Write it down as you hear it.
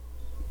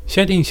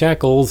Shedding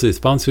Shackles is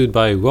sponsored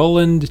by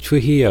Roland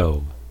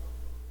Trujillo.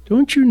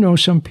 Don't you know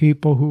some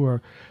people who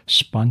are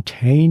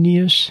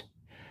spontaneous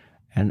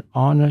and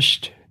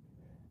honest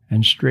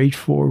and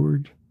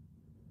straightforward?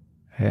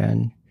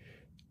 And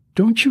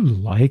don't you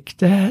like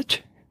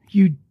that?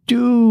 You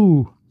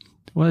do.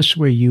 Well, that's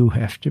the way you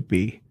have to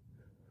be.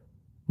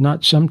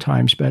 Not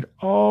sometimes, but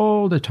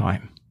all the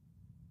time.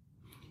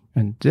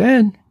 And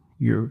then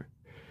you'll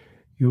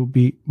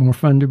be more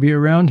fun to be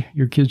around.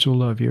 Your kids will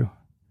love you.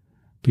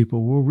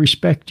 People will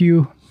respect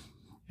you.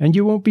 And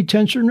you won't be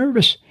tense or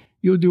nervous.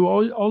 You'll do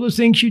all the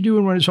things you do,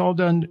 and when it's all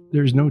done,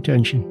 there's no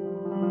tension.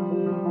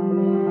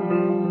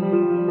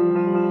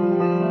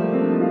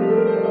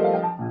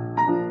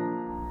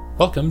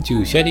 Welcome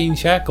to Shedding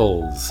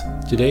Shackles.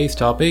 Today's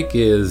topic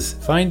is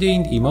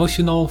finding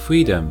emotional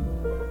freedom.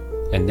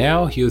 And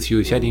now here's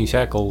your Shedding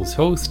Shackles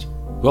host,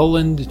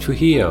 Roland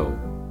Trujillo.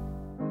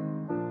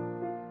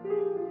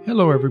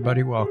 Hello,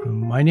 everybody.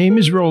 Welcome. My name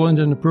is Roland,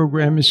 and the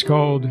program is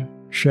called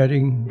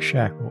Shedding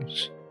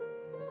Shackles.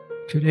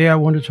 Today, I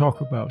want to talk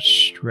about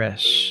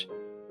stress.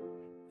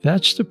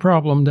 That's the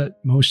problem that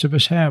most of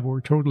us have.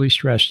 We're totally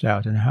stressed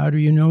out. And how do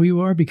you know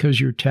you are?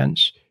 Because you're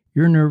tense,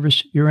 you're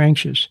nervous, you're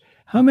anxious.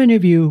 How many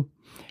of you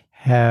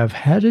have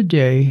had a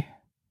day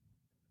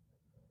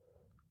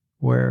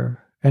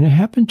where, and it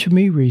happened to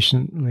me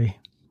recently,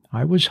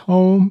 I was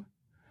home,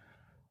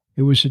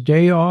 it was a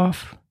day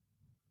off,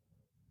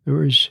 there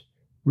was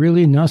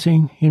really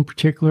nothing in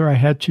particular I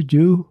had to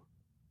do,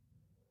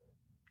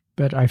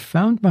 but I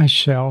found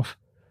myself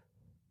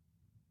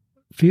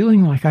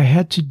feeling like I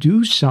had to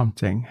do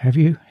something. Have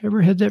you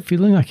ever had that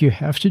feeling like you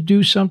have to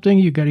do something?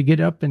 You got to get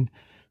up and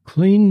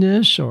clean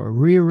this or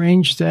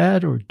rearrange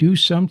that or do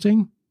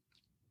something?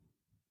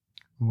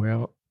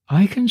 Well,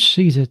 I can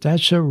see that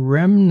that's a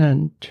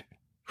remnant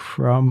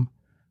from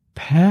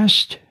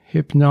past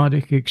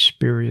hypnotic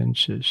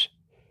experiences.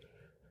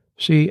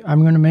 See,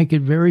 I'm going to make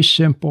it very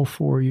simple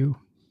for you.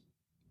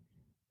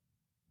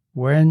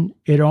 When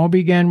it all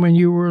began when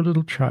you were a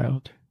little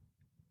child,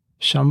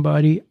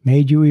 somebody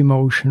made you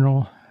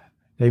emotional,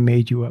 they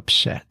made you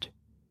upset.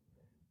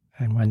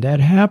 And when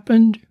that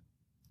happened,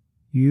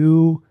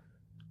 you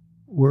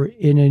were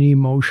in an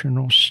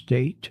emotional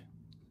state.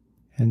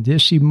 And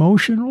this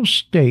emotional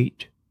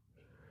state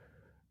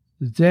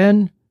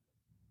then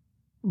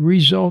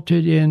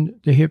resulted in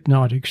the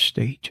hypnotic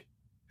state.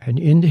 And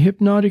in the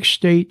hypnotic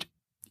state,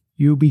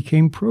 you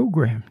became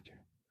programmed.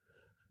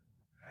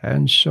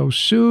 And so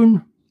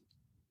soon,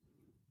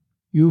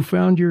 you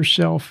found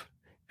yourself,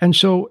 and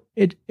so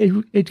it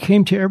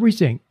came to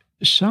everything.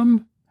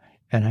 Some,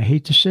 and I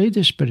hate to say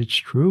this, but it's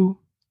true,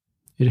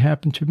 it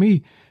happened to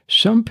me,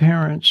 some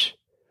parents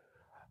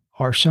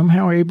are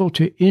somehow able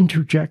to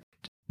interject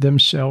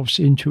themselves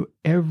into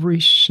every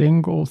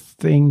single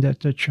thing that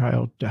the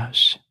child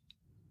does.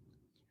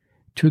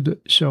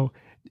 So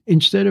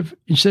instead of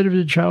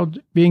the child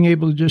being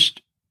able to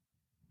just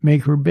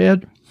make her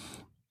bed,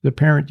 the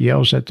parent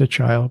yells at the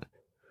child.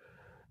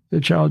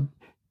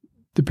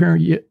 The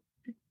parent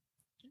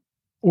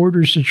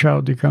orders the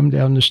child to come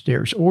down the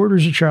stairs,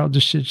 orders the child to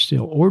sit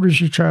still,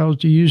 orders the child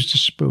to use the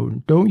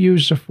spoon, don't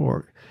use the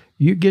fork.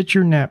 You get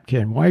your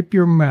napkin, wipe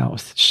your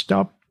mouth,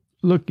 stop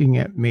looking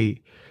at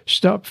me,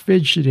 stop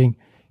fidgeting.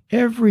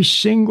 Every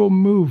single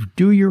move,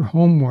 do your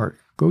homework,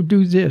 go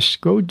do this,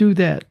 go do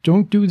that,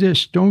 don't do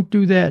this, don't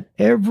do that.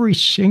 Every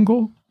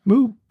single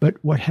move. But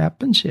what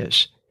happens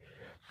is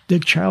the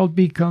child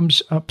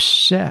becomes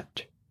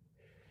upset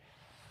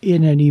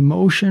in an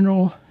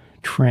emotional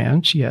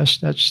trance. Yes,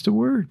 that's the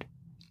word.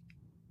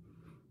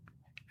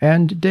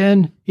 And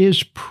then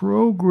is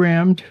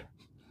programmed.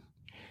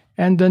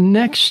 And the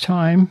next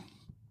time,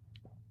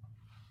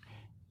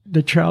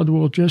 the child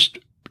will just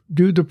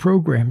do the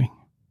programming.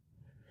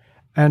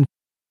 And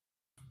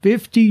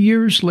 50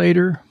 years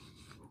later,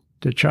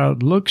 the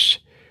child looks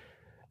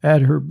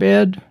at her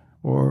bed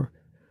or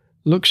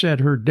looks at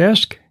her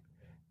desk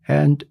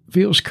and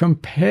feels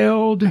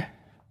compelled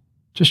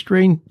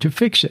to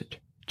fix it,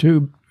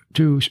 to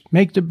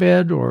make the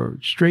bed or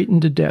straighten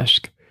the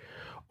desk,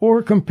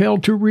 or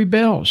compelled to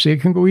rebel. See,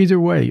 it can go either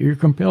way. You're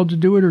compelled to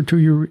do it or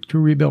to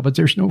rebel, but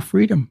there's no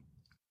freedom.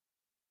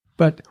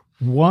 But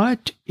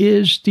what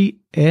is the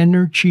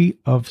energy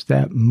of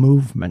that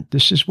movement?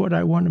 This is what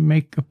I want to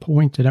make a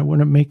point, and I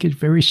want to make it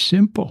very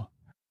simple.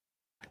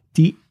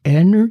 The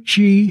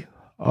energy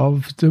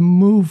of the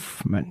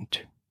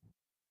movement,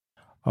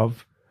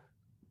 of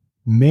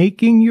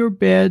making your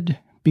bed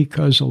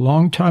because a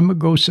long time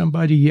ago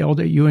somebody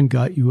yelled at you and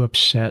got you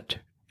upset,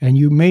 and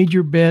you made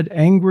your bed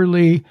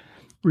angrily,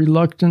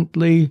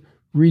 reluctantly,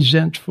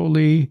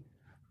 resentfully,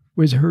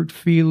 with hurt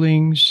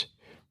feelings,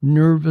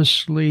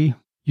 nervously.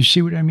 You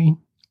see what I mean?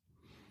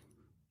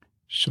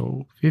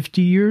 So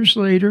 50 years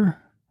later,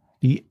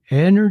 the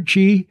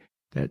energy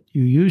that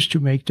you used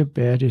to make the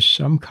bed is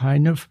some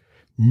kind of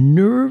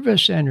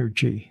nervous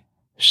energy,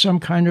 some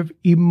kind of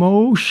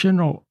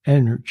emotional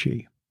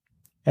energy,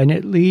 and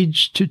it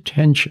leads to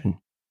tension.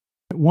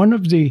 One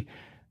of the,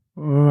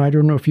 I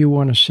don't know if you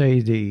want to say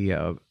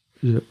the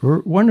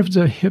one of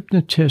the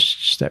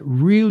hypnotists that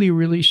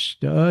really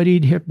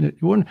studied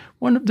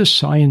one of the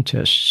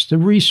scientists, the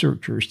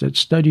researchers that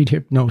studied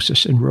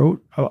hypnosis and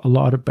wrote a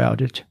lot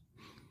about it.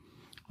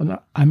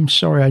 I'm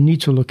sorry, I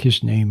need to look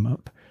his name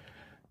up.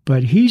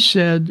 But he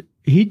said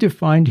he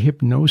defined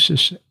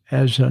hypnosis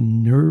as a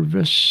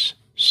nervous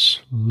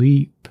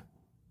sleep.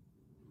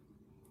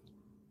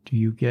 Do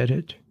you get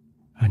it?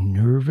 A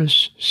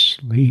nervous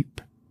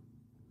sleep.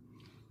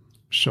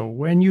 So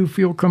when you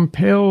feel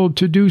compelled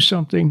to do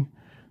something,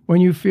 when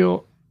you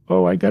feel,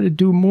 oh, I got to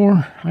do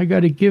more, I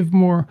got to give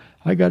more,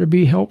 I got to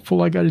be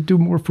helpful, I got to do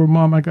more for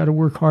Mom, I got to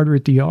work harder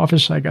at the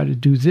office, I got to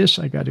do this,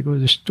 I got to go to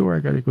the store, I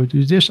got to go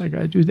do this, I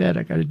got to do that,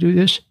 I got to do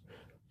this.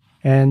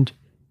 And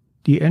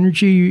the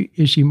energy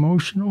is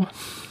emotional.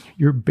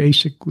 You're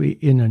basically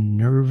in a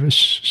nervous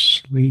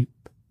sleep.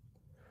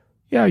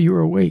 Yeah, you're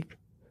awake,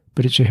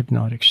 but it's a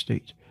hypnotic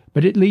state.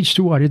 But it leads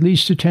to what? It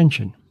leads to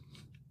tension.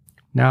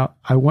 Now,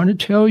 I want to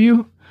tell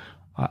you,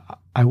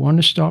 I want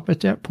to stop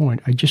at that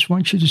point. I just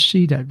want you to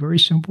see that very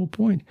simple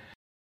point.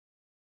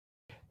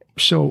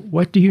 So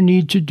what do you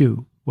need to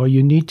do? Well,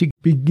 you need to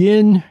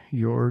begin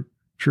your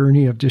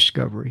journey of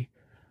discovery,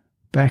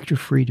 back to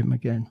freedom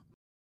again,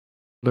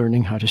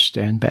 learning how to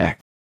stand back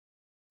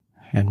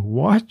and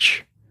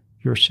watch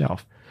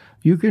yourself.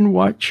 You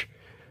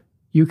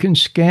can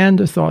scan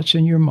the thoughts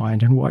in your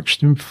mind and watch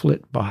them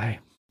flit by.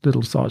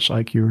 Little thoughts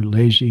like you're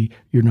lazy,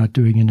 you're not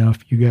doing enough,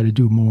 you got to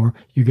do more,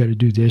 you got to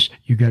do this,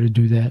 you got to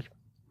do that.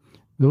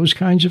 Those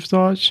kinds of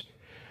thoughts.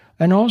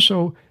 And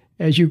also,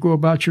 as you go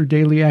about your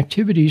daily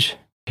activities,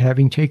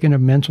 having taken a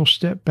mental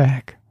step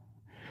back,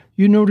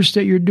 you notice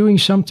that you're doing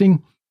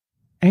something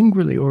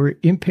angrily or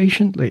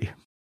impatiently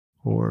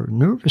or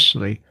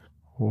nervously,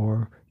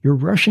 or you're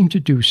rushing to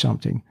do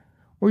something,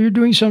 or you're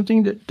doing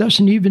something that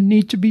doesn't even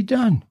need to be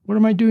done. What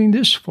am I doing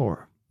this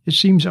for? It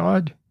seems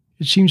odd.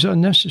 It seems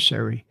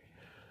unnecessary.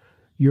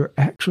 You're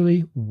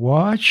actually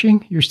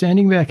watching, you're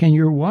standing back and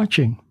you're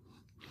watching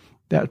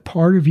that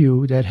part of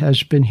you that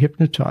has been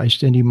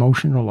hypnotized and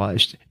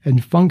emotionalized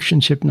and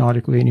functions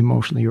hypnotically and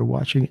emotionally. You're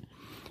watching it.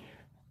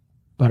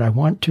 But I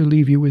want to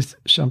leave you with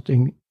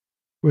something,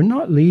 or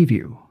not leave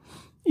you.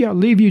 Yeah,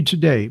 leave you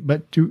today,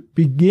 but to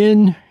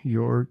begin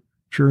your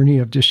journey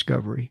of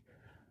discovery,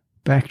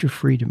 back to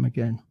freedom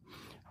again.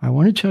 I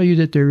want to tell you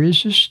that there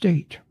is a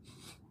state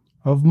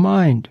of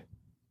mind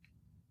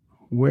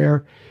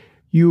where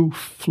you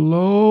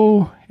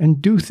flow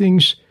and do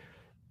things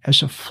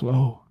as a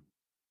flow,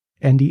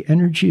 and the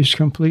energy is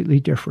completely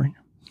different.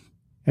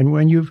 And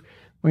when you've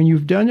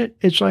done it,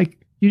 it's like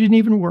you didn't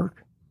even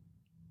work.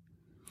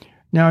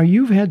 Now,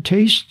 you've had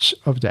tastes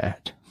of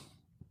that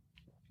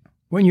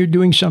when you're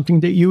doing something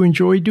that you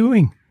enjoy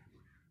doing,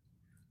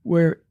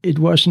 where it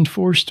wasn't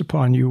forced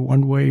upon you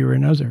one way or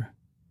another.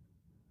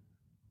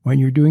 When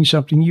you're doing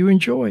something you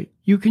enjoy,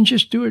 you can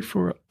just do it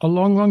for a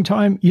long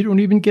time. You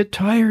don't even get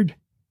tired.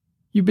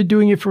 You've been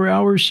doing it for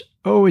hours.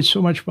 Oh, it's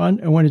so much fun.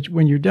 And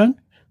when you're done,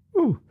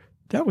 oh,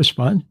 that was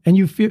fun. And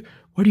you feel,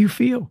 what do you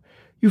feel?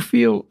 You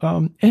feel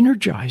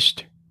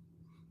energized.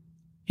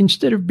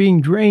 Instead of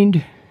being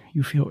drained,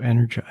 you feel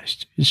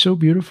energized. It's so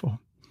beautiful.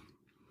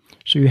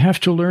 So you have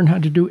to learn how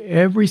to do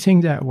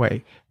everything that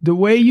way. The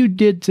way you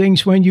did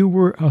things when you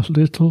were a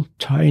little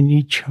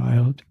tiny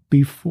child,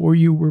 before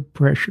you were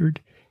pressured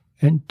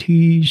and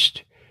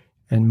teased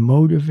and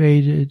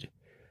motivated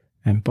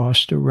and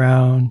bossed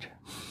around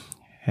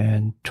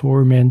and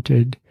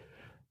tormented,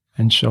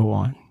 and so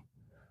on.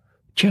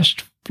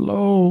 Just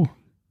flow.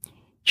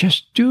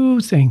 Just do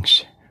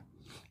things.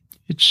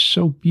 It's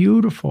so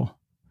beautiful.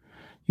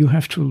 You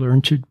have to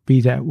learn to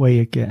be that way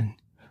again,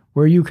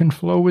 where you can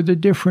flow with a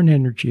different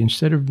energy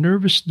instead of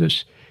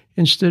nervousness,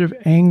 instead of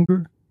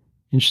anger,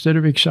 instead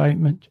of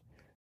excitement.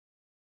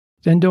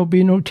 Then there'll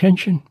be no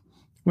tension.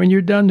 When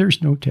you're done,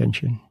 there's no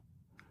tension.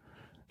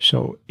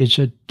 So it's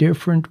a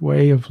different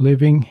way of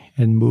living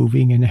and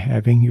moving and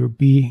having your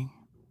being.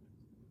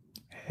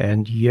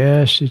 And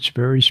yes, it's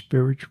very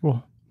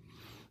spiritual.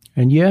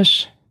 And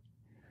yes,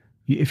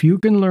 if you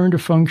can learn to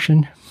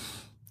function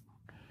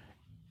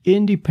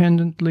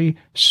independently,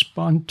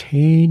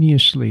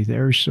 spontaneously,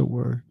 there's the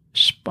word,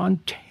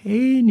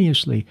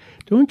 spontaneously.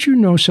 Don't you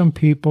know some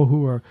people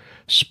who are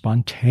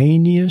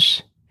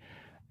spontaneous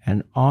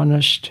and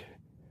honest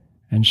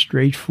and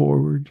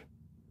straightforward?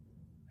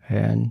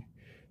 And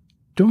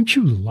don't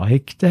you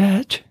like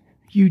that?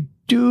 You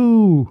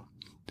do.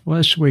 Well,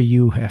 that's where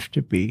you have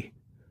to be.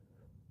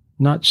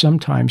 Not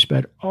sometimes,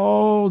 but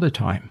all the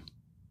time.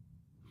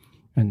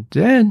 And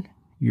then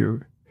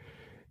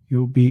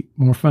you'll be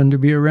more fun to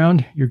be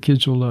around. Your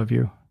kids will love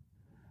you.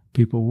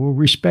 People will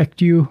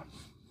respect you.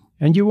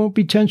 And you won't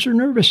be tense or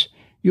nervous.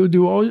 You'll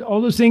do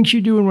all the things you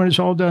do, and when it's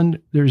all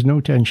done, there's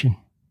no tension.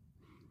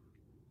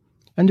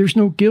 And there's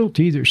no guilt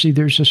either. See,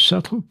 there's a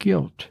subtle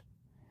guilt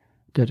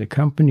that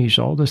accompanies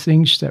all the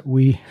things that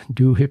we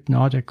do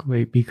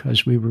hypnotically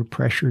because we were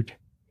pressured.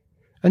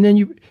 And then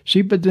you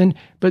see, but the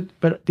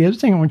other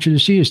thing I want you to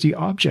see is the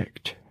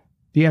object,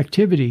 the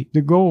activity,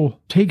 the goal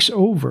takes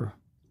over.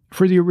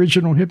 for the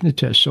original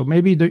hypnotist. So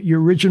maybe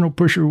your original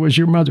pusher was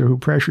your mother who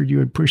pressured you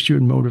and pushed you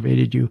and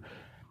motivated you.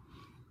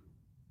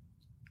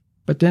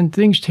 But then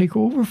things take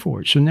over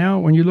for it. So now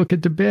when you look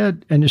at the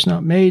bed and it's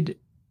not made,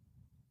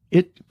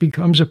 it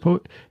becomes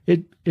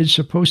it's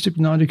a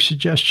post-hypnotic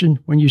suggestion.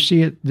 When you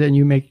see it, then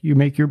you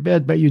make your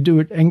bed, but you do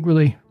it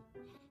angrily.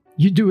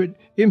 You do it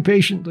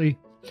impatiently,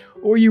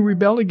 or you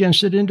rebel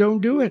against it and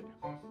don't do it.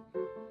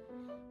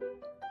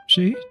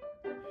 See?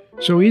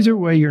 So either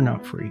way, you're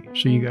not free.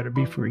 So you got to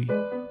be free.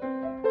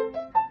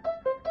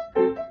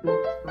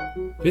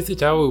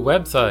 Visit our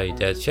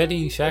website at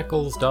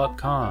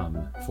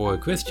sheddingshackles.com for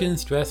Christian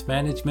stress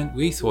management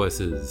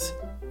resources,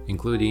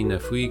 including a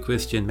free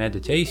Christian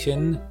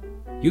meditation,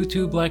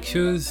 YouTube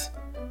lectures,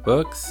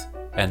 books,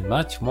 and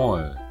much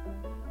more.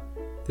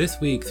 This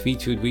week's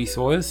featured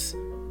resource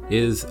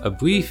is A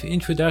Brief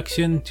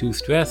Introduction to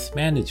Stress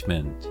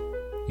Management,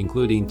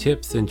 including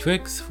tips and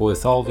tricks for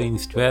solving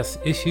stress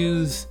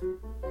issues,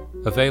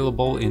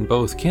 available in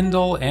both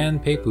Kindle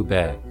and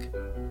paperback.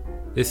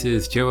 This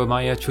is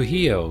Jeremiah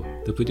Trujillo,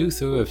 the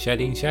producer of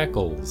Shedding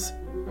Shackles.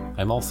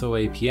 I'm also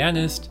a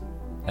pianist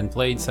and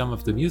played some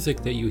of the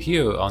music that you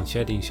hear on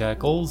Shedding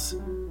Shackles,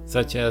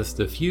 such as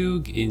the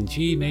Fugue in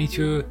G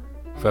major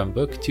from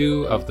Book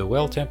 2 of the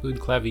Well-Tempered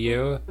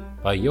Clavier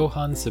by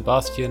Johann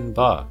Sebastian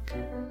Bach.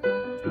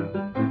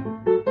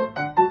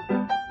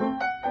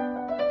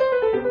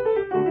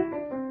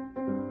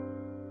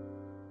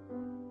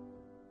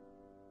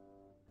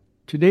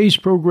 Today's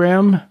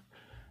program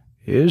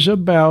is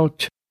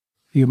about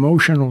the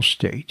emotional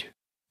state.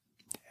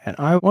 And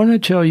I want to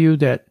tell you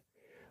that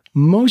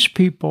most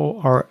people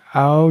are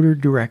outer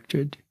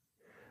directed.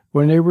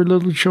 When they were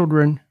little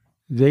children,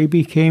 they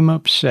became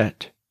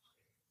upset.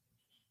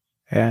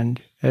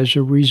 And as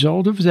a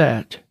result of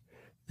that,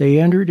 they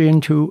entered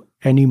into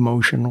an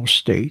emotional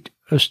state,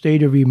 a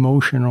state of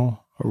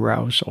emotional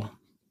arousal.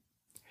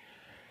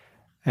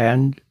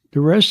 And the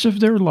rest of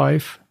their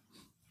life,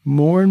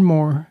 more and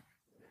more,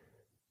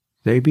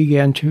 they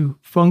began to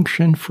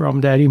function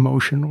from that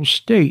emotional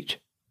state,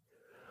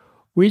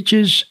 which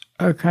is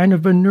a kind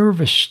of a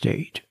nervous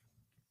state,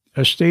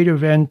 a state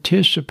of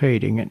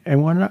anticipating.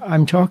 And when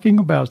I'm talking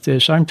about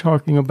this, I'm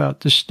talking about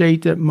the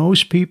state that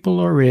most people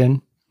are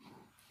in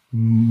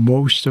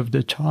most of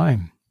the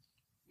time.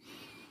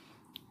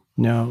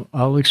 Now,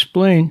 I'll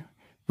explain,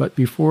 but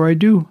before I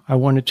do, I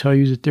want to tell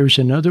you that there's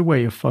another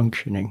way of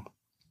functioning,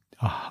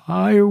 a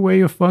higher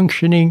way of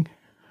functioning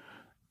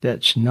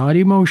that's not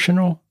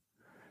emotional,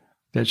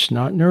 that's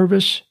not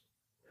nervous,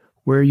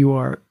 where you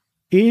are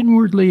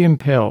inwardly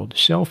impelled,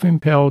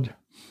 self-impelled,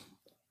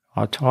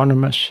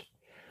 autonomous,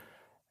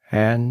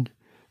 and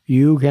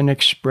you can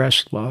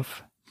express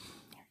love.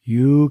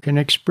 You can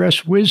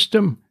express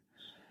wisdom,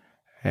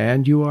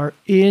 and you are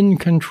in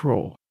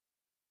control.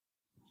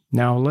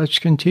 Now let's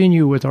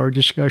continue with our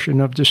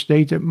discussion of the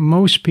state that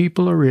most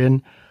people are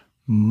in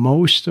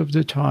most of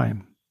the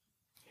time.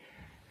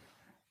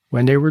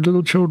 When they were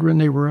little children,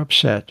 they were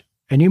upset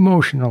and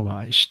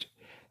emotionalized.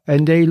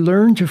 And they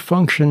learned to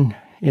function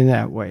in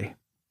that way.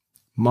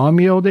 Mom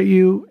yelled at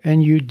you,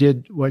 and you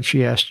did what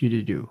she asked you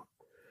to do.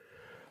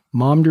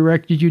 Mom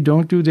directed you,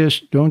 don't do this,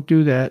 don't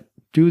do that,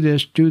 do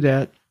this, do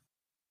that,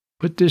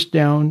 put this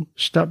down,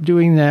 stop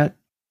doing that,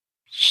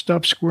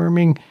 stop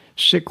squirming,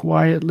 sit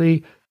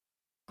quietly,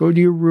 go to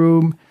your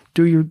room,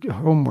 do your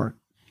homework.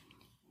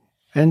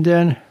 And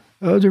then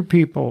other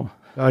people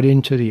got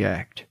into the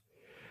act.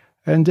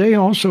 And they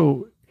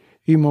also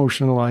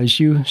emotionalize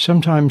you,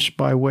 sometimes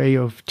by way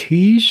of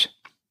tease,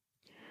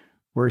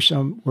 where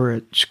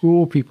at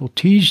school people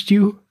teased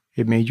you,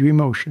 it made you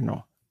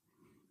emotional.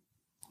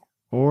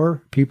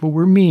 Or people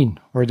were mean,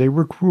 or they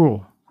were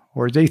cruel,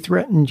 or they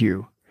threatened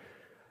you,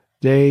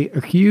 they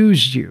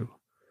accused you.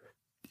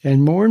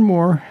 And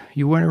more,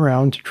 you went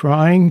around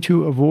trying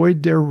to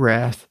avoid their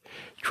wrath,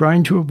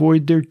 trying to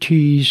avoid their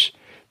tease,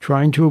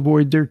 trying to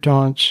avoid their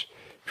taunts,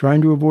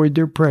 trying to avoid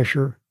their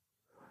pressure,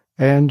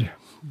 and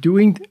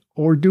doing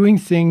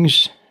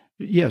things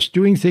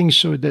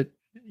so that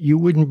you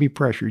wouldn't be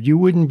pressured, you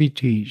wouldn't be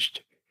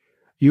teased,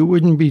 you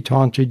wouldn't be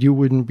taunted, you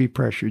wouldn't be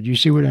pressured. You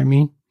see what I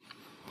mean?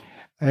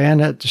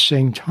 And at the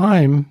same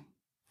time,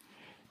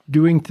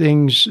 doing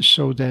things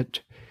so that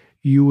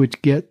you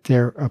would get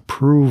their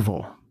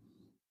approval.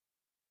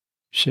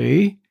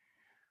 See?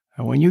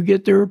 And when you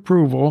get their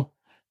approval,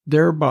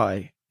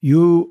 thereby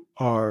you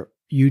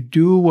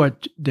do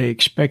what they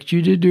expect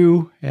you to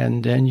do,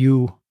 and then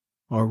you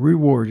are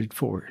rewarded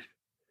for it.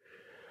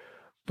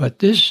 But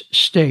this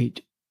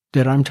state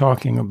that I'm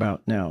talking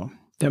about now,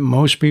 that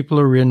most people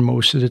are in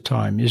most of the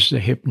time, is the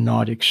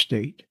hypnotic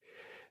state.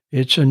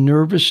 It's a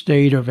nervous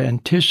state of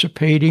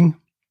anticipating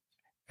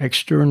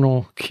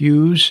external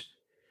cues,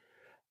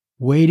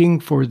 waiting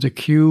for the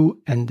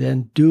cue, and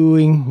then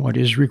doing what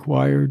is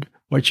required,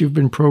 what you've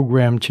been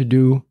programmed to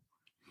do.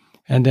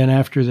 And then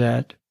after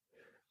that,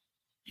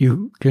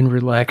 you can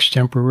relax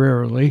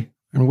temporarily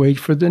and wait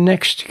for the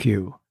next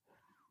cue.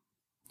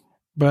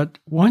 But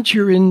once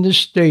you're in this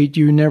state,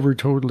 you never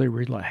totally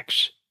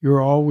relax.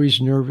 You're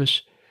always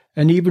nervous.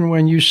 And even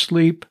when you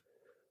sleep,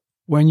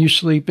 when you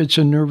sleep, it's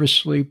a nervous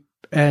sleep,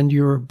 and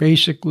you're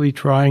basically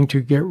trying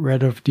to get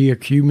rid of the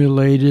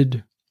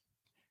accumulated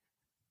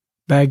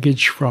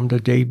baggage from the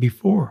day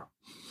before.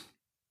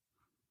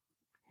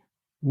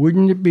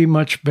 Wouldn't it be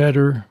much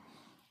better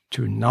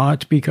to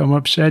not become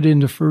upset in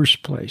the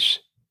first place?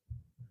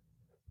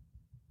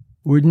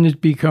 Wouldn't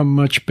it become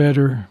much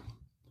better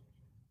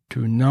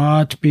to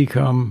not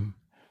become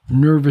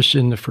nervous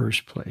in the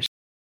first place?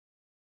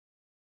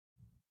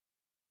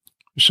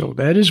 So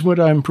that is what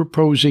I'm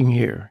proposing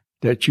here,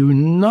 that you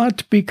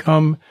not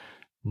become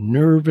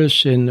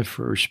nervous in the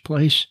first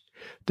place,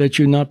 that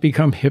you not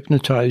become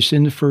hypnotized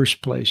in the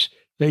first place,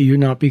 that you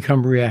not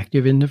become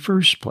reactive in the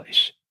first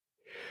place.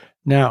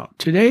 Now,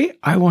 today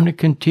I want to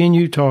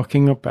continue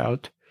talking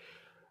about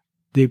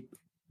the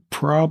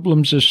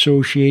problems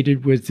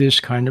associated with this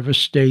kind of a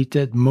state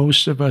that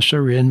most of us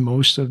are in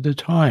most of the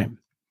time.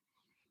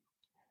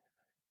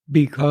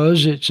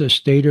 Because it's a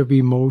state of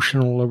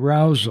emotional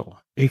arousal,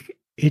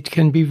 it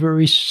can be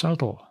very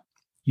subtle.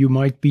 You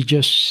might be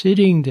just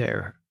sitting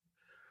there,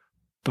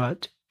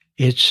 but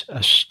it's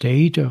a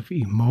state of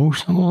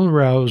emotional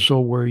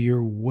arousal where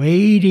you're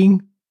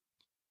waiting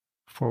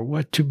for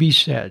what to be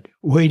said,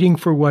 waiting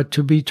for what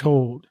to be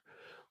told,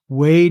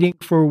 waiting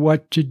for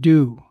what to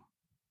do.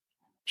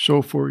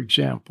 So, for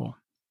example,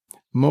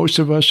 most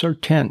of us are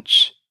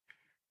tense.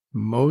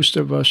 Most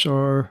of us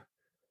are,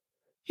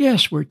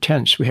 yes, we're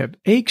tense. We have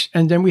aches,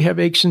 and then we have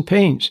aches and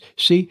pains.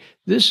 See,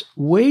 this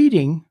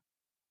waiting,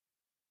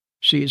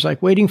 it's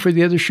like waiting for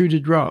the other shoe to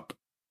drop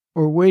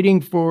or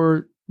waiting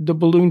for the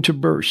balloon to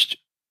burst,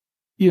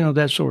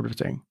 that sort of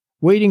thing.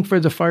 Waiting for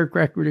the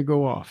firecracker to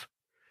go off.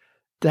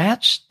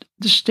 That's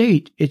the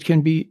state. It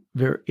can be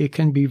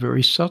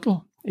very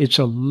subtle. It's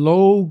a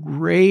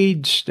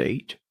low-grade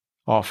state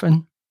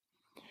often.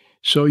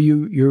 So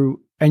you're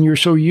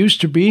so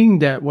used to being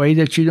that way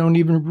that you don't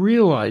even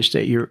realize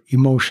that you're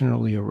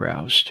emotionally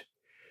aroused.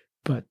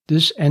 But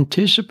this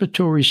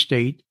anticipatory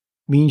state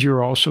means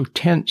you're also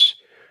tense,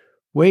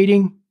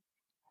 waiting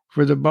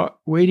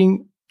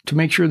to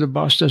make sure the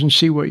boss doesn't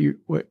see what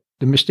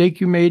the mistake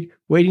you made,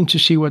 waiting to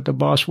see what the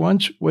boss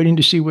wants, waiting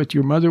to see what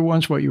your mother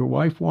wants, what your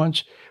wife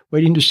wants,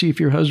 waiting to see if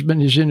your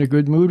husband is in a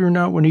good mood or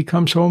not when he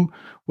comes home,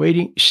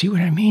 waiting. See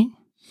what I mean?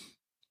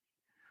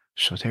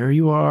 So there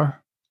you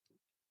are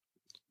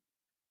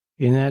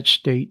in that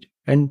state.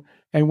 And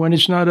when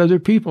it's not other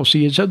people,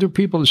 see, it's other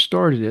people that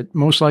started it.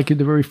 Most likely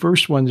the very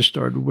first one that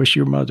started was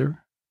your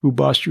mother, who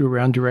bossed you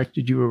around,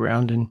 directed you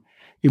around, and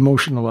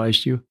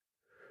emotionalized you.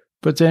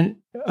 But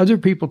then other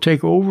people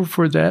take over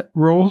for that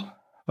role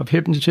of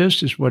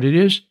hypnotist, is what it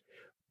is,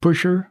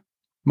 pusher,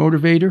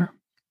 motivator,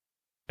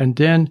 and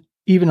then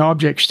even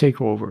objects take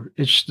over.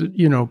 It's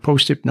the,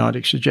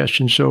 post-hypnotic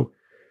suggestion. So,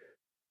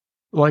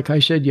 like I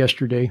said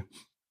yesterday,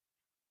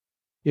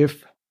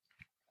 if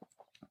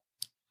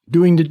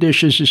doing the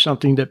dishes is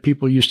something that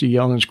people used to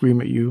yell and scream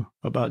at you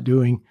about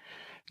doing,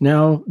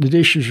 now the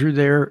dishes are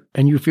there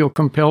and you feel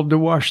compelled to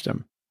wash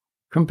them.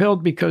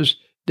 Compelled because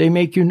they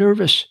make you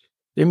nervous.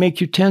 They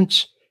make you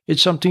tense.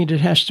 It's something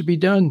that has to be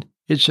done.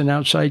 It's an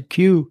outside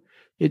cue.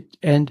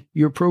 And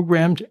you're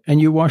programmed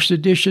and you wash the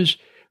dishes,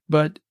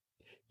 but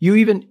you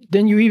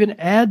even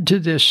add to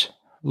this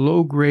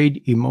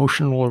low-grade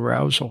emotional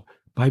arousal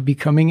by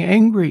becoming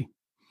angry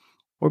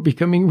or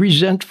becoming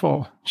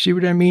resentful. See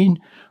what I mean?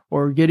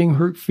 Or getting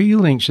hurt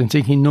feelings and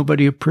thinking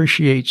nobody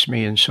appreciates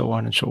me and so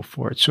on and so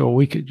forth. So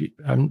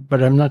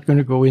but I'm not going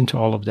to go into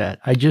all of that.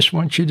 I just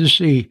want you to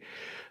see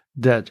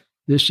that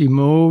this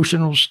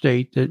emotional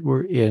state that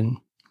we're in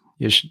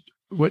is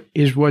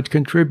what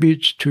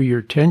contributes to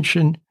your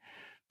tension,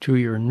 to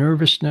your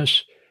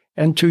nervousness,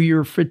 and to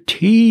your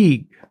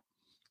fatigue,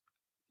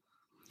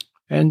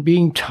 and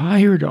being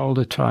tired all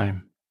the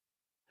time.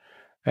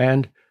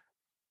 And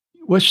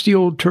what's the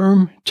old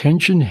term?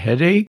 Tension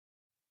headache?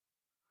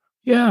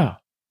 Yeah.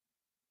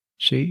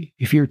 See,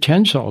 if you're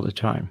tense all the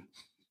time.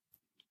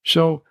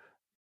 So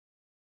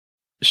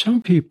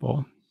some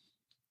people,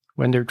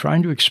 when they're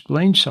trying to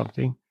explain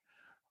something,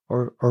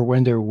 or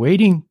when they're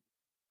waiting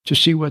to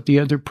see what the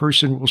other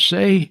person will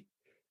say,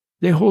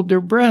 they hold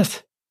their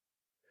breath.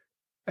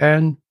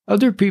 And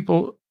other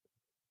people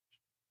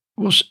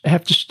will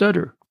have to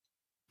stutter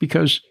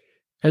because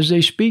as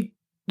they speak,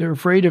 they're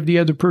afraid of the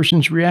other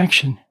person's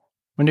reaction.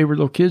 When they were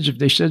little kids, if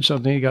they said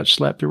something, they got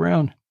slapped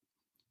around.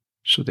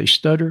 So they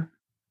stutter,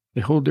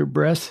 they hold their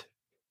breath.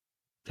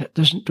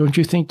 Don't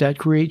you think that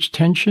creates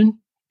tension?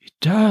 It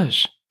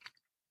does.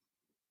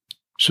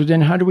 So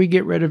then how do we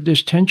get rid of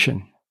this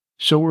tension?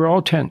 So we're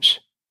all tense.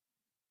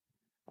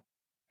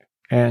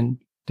 And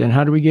then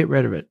how do we get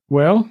rid of it?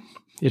 Well,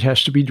 it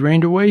has to be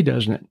drained away,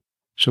 doesn't it?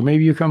 So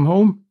maybe you come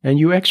home and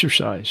you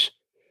exercise.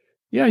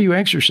 Yeah, you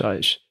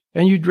exercise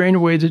and you drain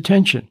away the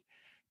tension.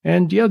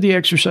 And yeah, the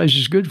exercise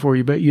is good for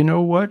you, but you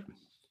know what?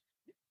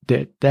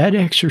 That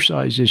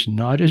exercise is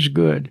not as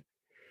good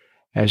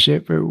as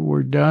if it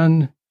were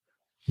done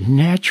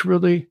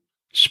naturally,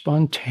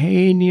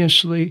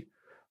 spontaneously,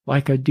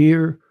 like a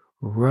deer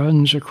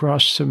runs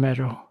across the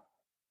meadow,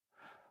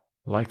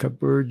 like a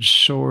bird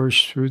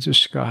soars through the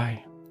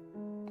sky.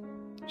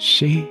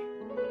 See,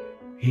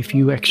 if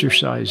you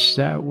exercise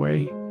that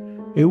way,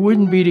 it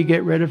wouldn't be to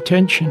get rid of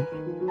tension.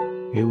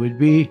 It would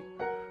be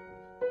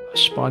a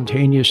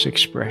spontaneous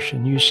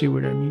expression. You see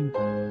what I mean?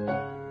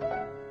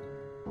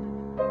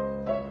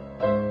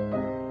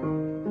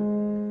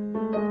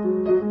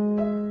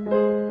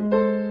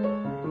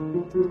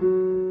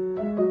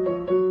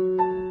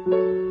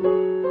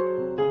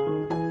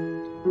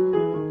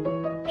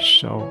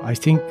 So I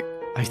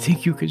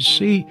think you can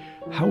see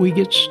how we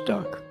get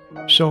stuck.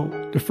 So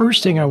the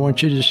first thing I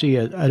want you to see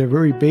at a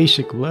very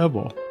basic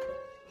level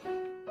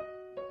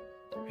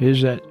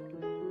is that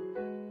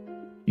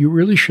you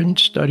really shouldn't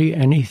study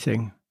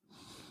anything.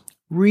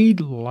 Read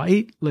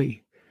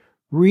lightly.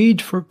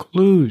 Read for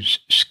clues.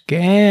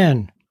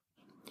 Scan.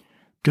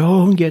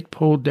 Don't get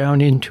pulled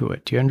down into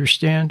it. Do you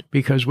understand?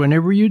 Because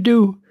whenever you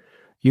do,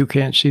 you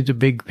can't see the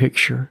big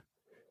picture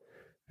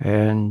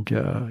and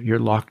you're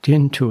locked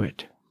into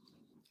it.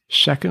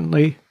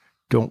 Secondly,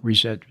 don't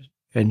resent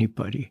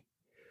anybody.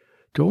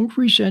 Don't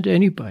resent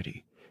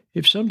anybody.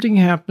 If something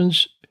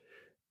happens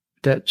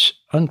that's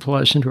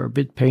unpleasant or a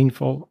bit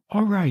painful,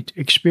 all right,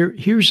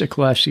 here's a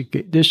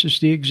classic. This is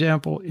the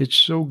example. It's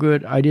so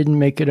good. I didn't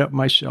make it up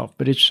myself,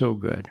 but it's so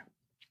good.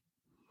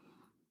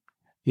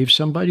 If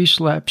somebody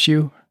slaps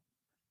you,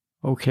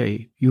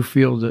 okay, you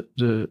feel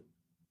the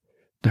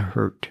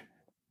hurt.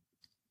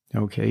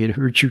 Okay, it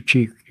hurts your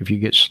cheek if you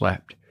get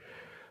slapped,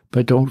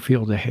 but don't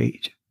feel the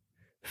hate.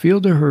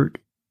 Feel the hurt,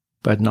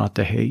 but not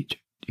the hate.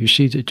 You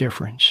see the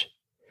difference?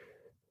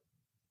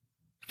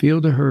 Feel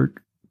the hurt,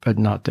 but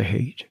not the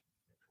hate.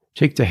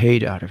 Take the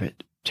hate out of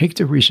it. Take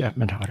the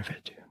resentment out of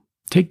it.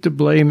 Take the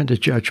blame and the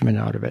judgment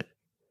out of it.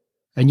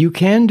 And you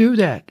can do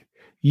that.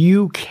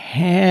 You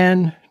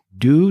can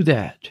do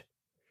that.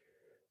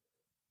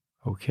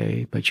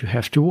 Okay, but you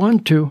have to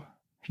want to.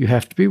 You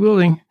have to be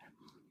willing.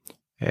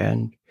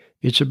 And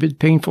it's a bit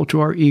painful to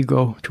our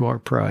ego, to our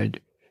pride,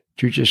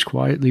 to just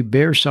quietly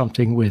bear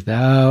something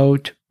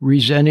without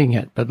resenting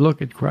it. But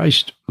look at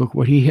Christ. Look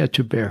what he had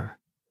to bear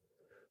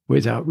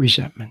without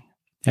resentment.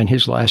 And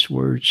his last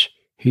words,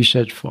 he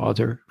said,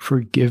 Father,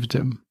 forgive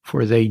them,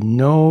 for they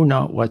know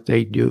not what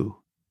they do.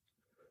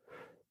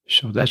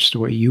 So that's the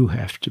way you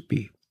have to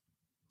be.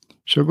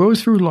 So go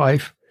through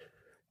life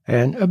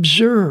and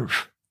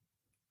observe.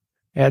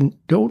 And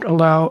don't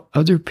allow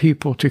other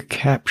people to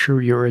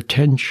capture your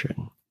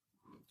attention.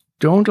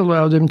 Don't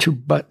allow them to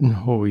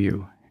buttonhole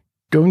you.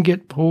 Don't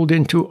get pulled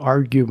into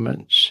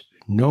arguments,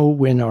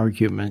 no-win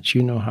arguments.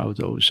 You know how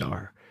those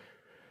are.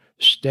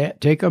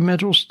 Take a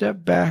mental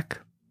step back,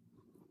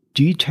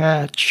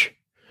 detach,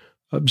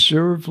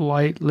 observe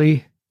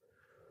lightly,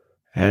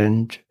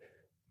 and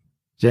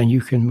then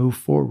you can move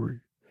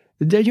forward.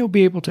 And then you'll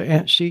be able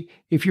to see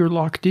if you're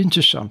locked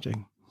into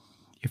something.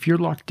 If you're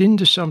locked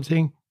into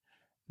something,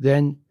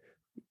 then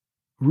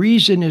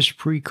reason is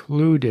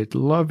precluded,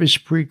 love is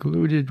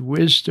precluded,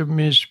 wisdom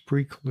is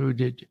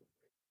precluded.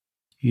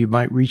 You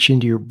might reach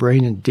into your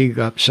brain and dig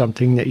up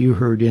something that you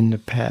heard in the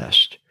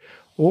past.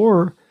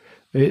 Or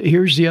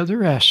here's the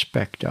other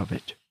aspect of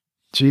it.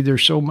 See,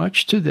 there's so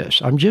much to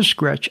this.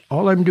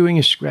 All I'm doing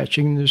is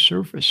scratching the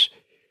surface.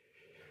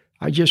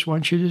 I just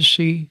want you to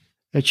see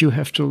that you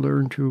have to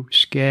learn to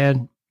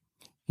scan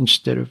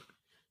instead of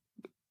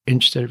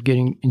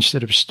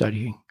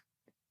studying.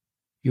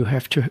 You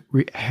have to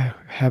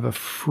have a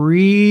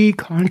free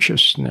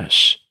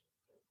consciousness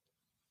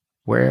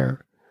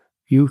where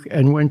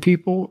and when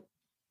people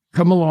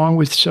come along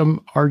with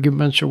some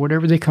arguments or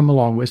whatever they come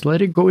along with,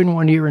 let it go in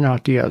one ear and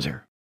out the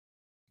other.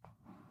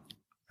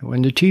 And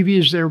when the TV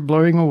is there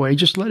blurring away,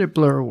 just let it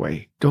blur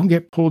away. Don't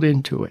get pulled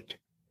into it.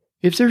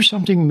 If there's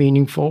something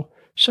meaningful,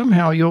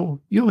 somehow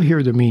you'll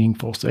hear the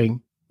meaningful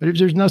thing. But if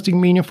there's nothing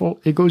meaningful,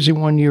 it goes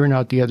in one ear and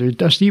out the other. It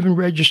doesn't even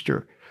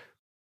register.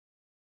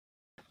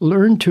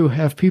 Learn to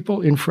have people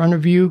in front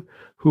of you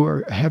who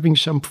are having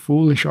some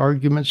foolish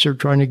arguments or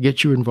trying to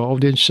get you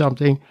involved in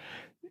something.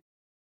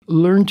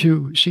 Learn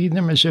to see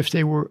them as if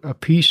they were a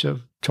piece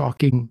of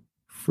talking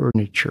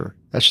furniture.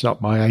 That's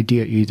not my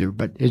idea either,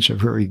 but it's a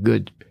very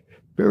good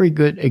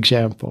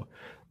example.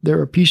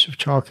 They're a piece of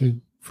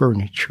talking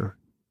furniture.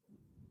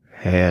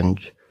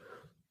 And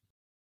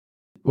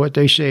what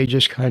they say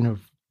just kind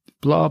of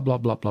blah, blah,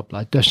 blah, blah, blah.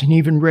 It doesn't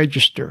even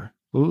register.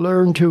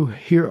 Learn to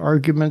hear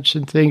arguments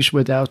and things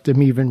without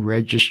them even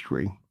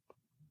registering.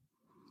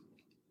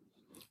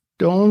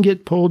 Don't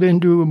get pulled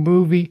into a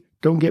movie.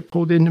 Don't get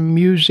pulled into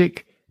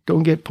music.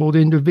 Don't get pulled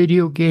into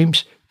video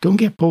games. Don't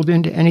get pulled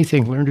into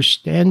anything. Learn to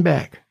stand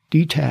back,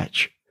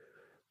 detach,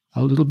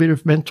 a little bit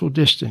of mental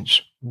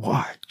distance,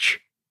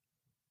 watch,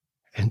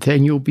 and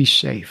then you'll be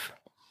safe.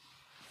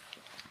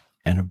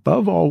 And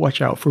above all,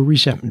 watch out for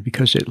resentment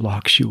because it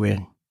locks you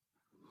in.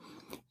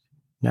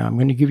 Now, I'm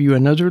going to give you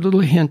another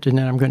little hint, and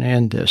then I'm going to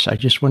end this. I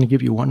just want to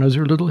give you one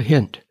other little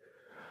hint.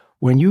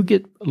 When you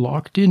get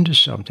locked into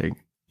something,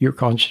 you're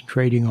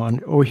concentrating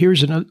on,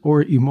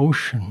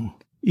 emotion.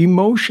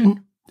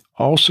 Emotion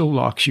also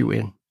locks you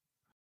in.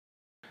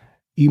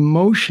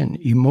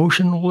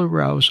 Emotional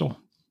arousal,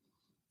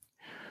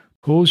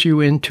 pulls you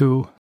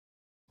into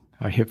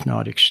a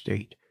hypnotic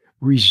state.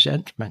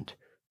 resentment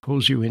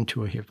pulls you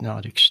into a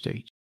hypnotic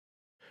state.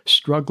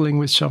 Struggling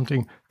with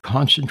something,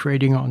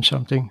 concentrating on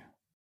something,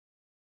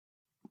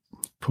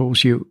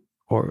 pulls you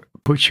or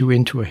puts you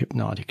into a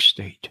hypnotic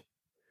state.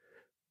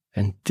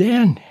 And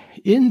then,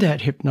 in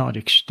that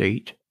hypnotic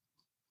state,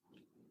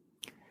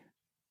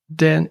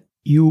 then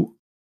you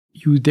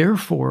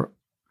therefore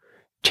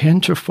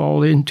tend to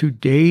fall into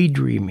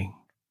daydreaming.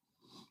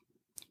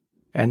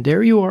 And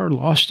there you are,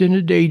 lost in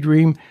a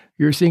daydream.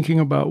 You're thinking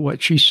about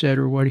what she said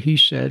or what he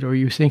said, or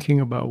you're thinking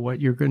about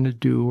what you're going to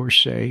do or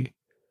say.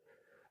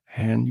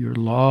 And you're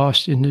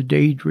lost in the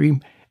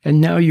daydream. And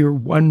now you're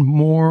one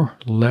more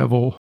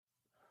level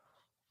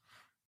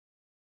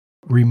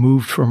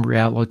removed from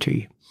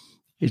reality.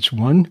 It's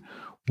one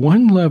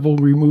level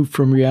removed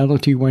from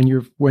reality when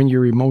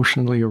you're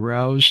emotionally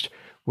aroused,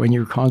 when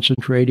you're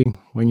concentrating,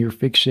 when you're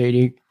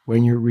fixating,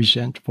 when you're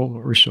resentful,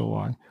 or so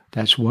on.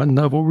 That's one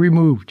level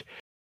removed.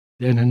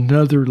 Then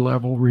another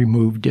level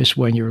removed is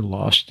when you're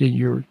lost in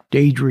your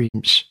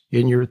daydreams,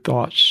 in your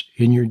thoughts.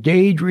 In your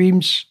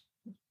daydreams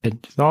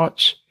and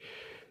thoughts,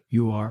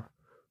 you are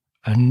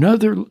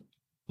another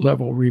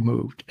level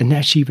removed, and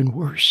that's even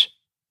worse.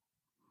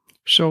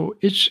 So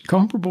it's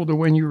comparable to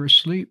when you're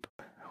asleep.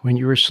 When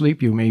you're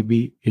asleep, you may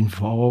be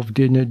involved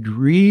in a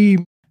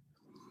dream,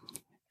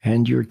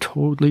 and you're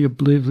totally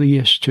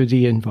oblivious to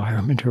the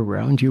environment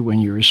around you when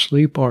you're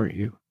asleep, aren't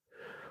you?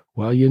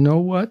 Well, you know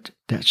what?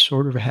 That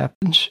sort of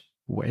happens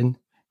when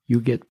you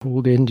get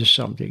pulled into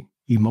something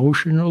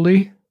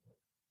emotionally,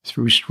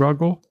 through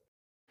struggle,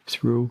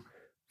 through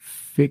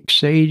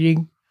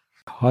fixating,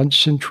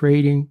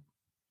 concentrating,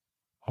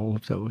 all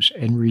of those,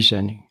 and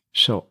resenting.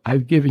 So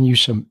I've given you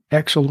some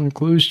excellent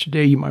clues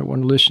today. You might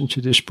want to listen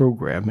to this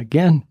program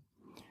again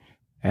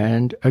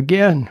and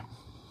again,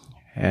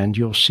 and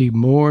you'll see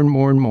more and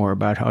more and more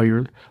about how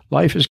your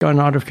life has gone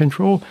out of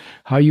control,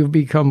 how you've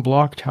become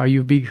blocked, how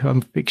you've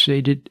become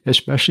fixated,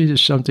 especially to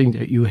something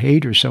that you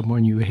hate or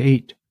someone you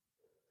hate.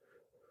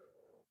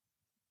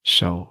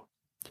 So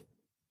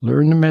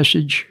learn the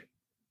message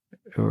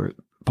or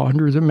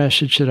ponder the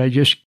message that I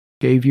just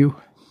gave you,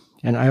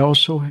 and I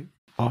also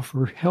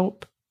offer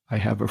help. I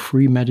have a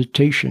free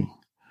meditation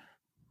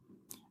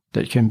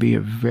that can be a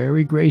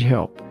very great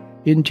help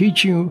in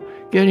teaching you,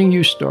 getting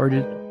you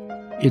started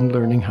in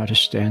learning how to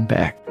stand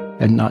back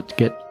and not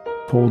get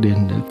pulled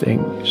into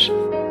things.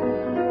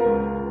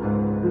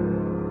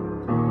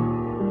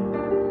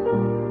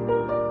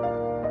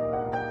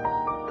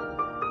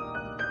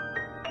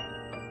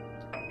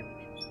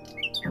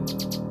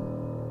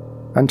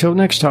 Until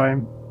next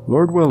time,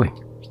 Lord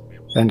willing,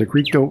 and the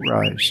creek don't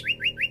rise.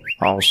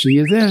 I'll see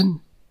you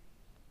then.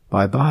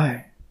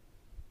 Bye-bye.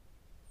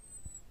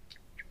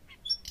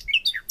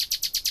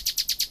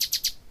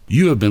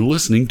 You have been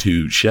listening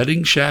to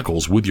Shedding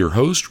Shackles with your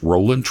host,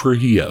 Roland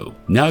Trujillo.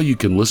 Now you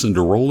can listen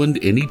to Roland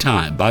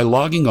anytime by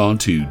logging on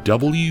to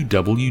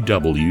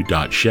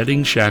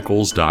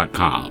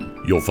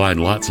www.sheddingshackles.com. You'll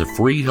find lots of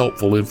free,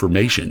 helpful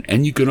information,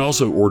 and you can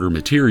also order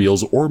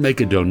materials or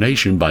make a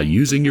donation by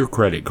using your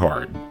credit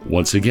card.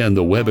 Once again,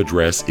 the web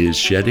address is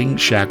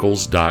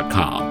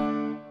sheddingshackles.com.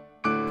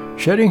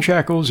 Shedding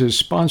Shackles is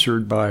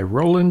sponsored by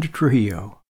Roland Trujillo.